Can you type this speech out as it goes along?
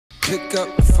Pick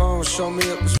up the phone, show me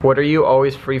up. What are you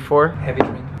always free for? Heavy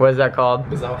drink. What is that called?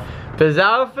 Bizarre.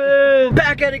 Bizarre.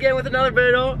 Back at it again with another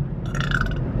video.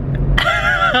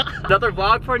 Another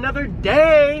vlog for another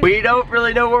day. We don't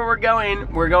really know where we're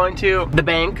going. We're going to the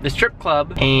bank, the strip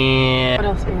club, and...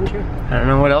 What else, Andrew? I don't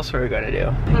know what else we're gonna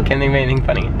do. Can't think of anything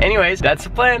funny. Anyways, that's the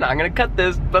plan. I'm gonna cut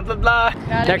this, blah, blah, blah.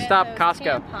 Next stop,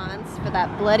 Costco. Tampons for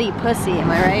that bloody pussy, am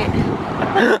I right?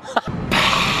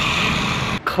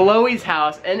 Chloe's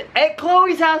house, and at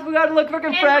Chloe's house we gotta look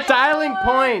freaking fresh. Styling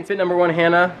points. Hit number 1,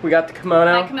 Hannah. We got the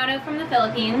kimono. My kimono from the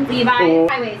Philippines. Levi's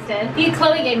high-waisted.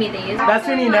 Chloe gave me these. That's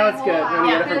when you know it's good. When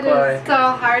you get it from Chloe. So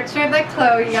hard shirt that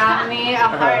Chloe got me, a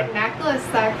heart necklace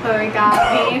that Chloe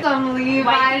got me, some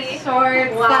Levi's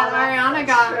shorts that Ariana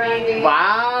got me.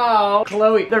 Wow.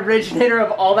 Chloe, the originator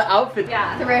of all the outfits.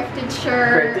 Yeah. Thrifted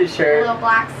shirt. Thrifted shirt. A little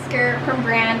black skirt from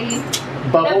Brandy.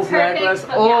 Bubbles necklace.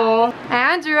 Oh.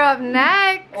 Andrew up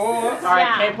next. Oh. Alright,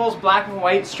 Campbell's black and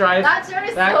white stripes. That shirt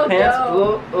is black so pants.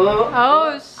 dope.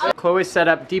 Oh shit. Chloe set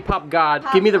up Depop God.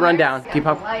 Give me the rundown.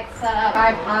 Depop. Light setup,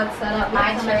 tripod setup,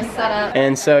 my chair setup.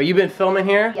 And so you've been filming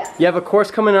here? Yes. You have a course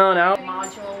coming on out.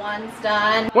 Module 1's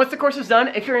done. Once the course is done,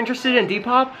 if you're interested in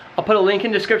Depop, I'll put a link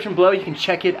in the description below. You can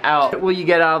check it out. What will you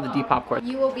get out of the Depop course?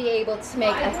 You will be able to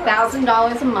make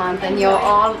 $1,000 a month, and you'll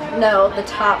all know the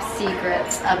top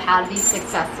secrets of how to be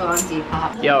successful on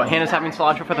Depop. Yo, Hannah's having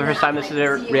cilantro for the first time. This is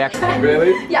her reaction.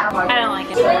 Really? Yeah. I don't like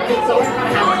it.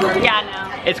 Yeah, no.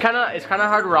 It's kind of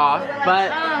hard raw,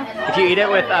 but if you eat it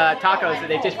with tacos,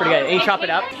 they taste pretty good. And you chop it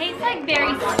up. It tastes like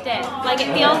very stiff. Like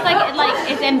it feels like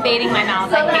it's invading my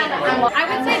mouth. I hate it. I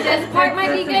would say this part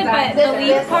might be good, but the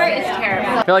leaf part is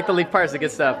terrible. I feel like the leaf part is the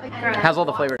good stuff. It has all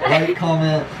the flavor. Like,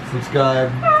 comment, subscribe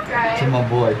to my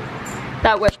boy.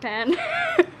 That whip pan.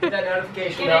 Hit that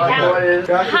notification bell. I know what it is.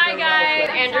 Hi guys,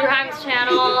 Andrew Heim's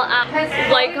channel.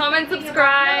 Like, comment,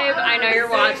 subscribe. I know you're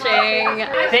watching.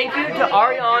 Thank you to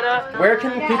Ariana. Where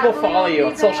can people follow you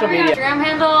on social media? Instagram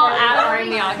handle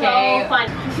 @AriMiyake.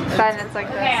 Silence like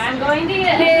this. Okay, I'm going to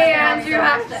Hey Andrew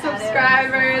Hack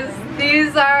subscribers.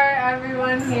 These are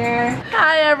everyone here.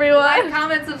 Hi everyone. Like,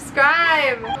 comment,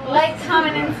 subscribe. like,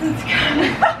 comment, and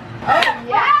subscribe. Oh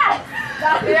yes!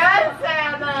 Yes,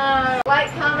 Anna!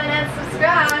 Like, comment, and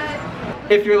subscribe.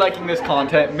 If you're liking this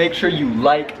content, make sure you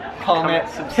like, comment,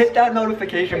 hit that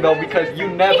notification bell because you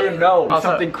never know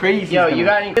something crazy. Yo, you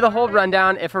got the whole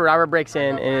rundown if a robber breaks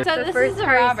in. And So this is a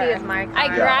robber. I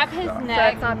grab his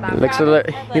neck.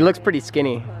 he looks pretty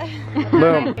skinny.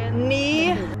 Boom.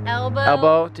 Knee,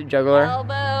 Elbow to jugular.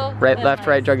 elbow. Right, left,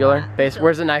 right, jugular. Base.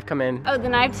 Where's the knife come in? Oh, the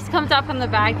knife just comes out from the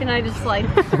back and I just like,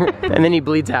 And then he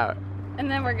bleeds out. and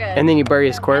then we're good. And then you bury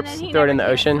his corpse, And then he throw it in the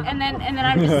never ocean. And then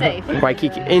I'm just safe.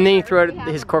 Waikiki. And then you throw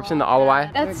his corpse in the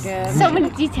Alawai. That's so many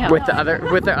details. With the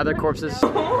other corpses.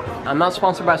 I'm not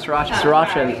sponsored by Sriracha.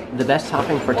 Sriracha, the best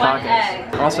topping for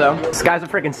tacos. Also, this guy's a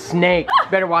freaking snake. You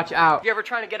better watch out. If you're ever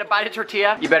trying to get a bite of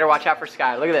tortilla, you better watch out for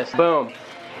Sky. Look at this. Boom.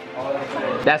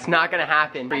 That's not gonna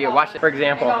happen for you. Watch it. For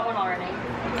example.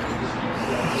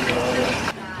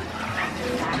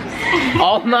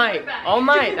 All night.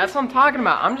 That's what I'm talking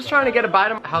about. I'm just trying to get a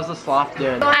bite of. How's the sloth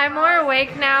doing? I'm more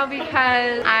awake now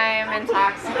because I am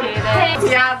intoxicated.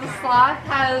 Yeah, the sloth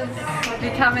has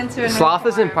become into a Sloth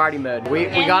is in party mode. We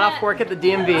got off work at the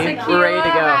DMV. We're ready to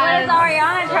What go. is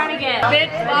Ariana trying to get?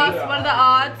 Bitch, boss, what are the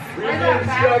odds?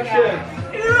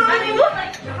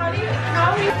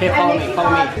 Okay, follow me.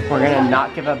 We're gonna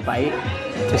not give a bite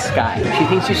to Sky. She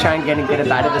thinks she's trying to get a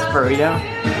bite of this burrito.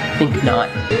 Think not.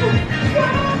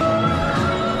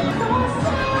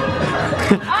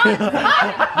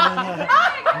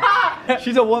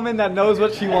 She's a woman that knows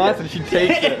what she wants and she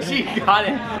takes it. She got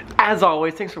it. As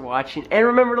always, thanks for watching. And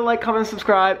remember to like, comment,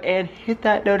 subscribe, and hit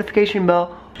that notification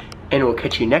bell. And we'll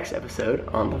catch you next episode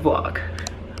on the vlog.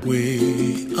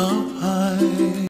 We are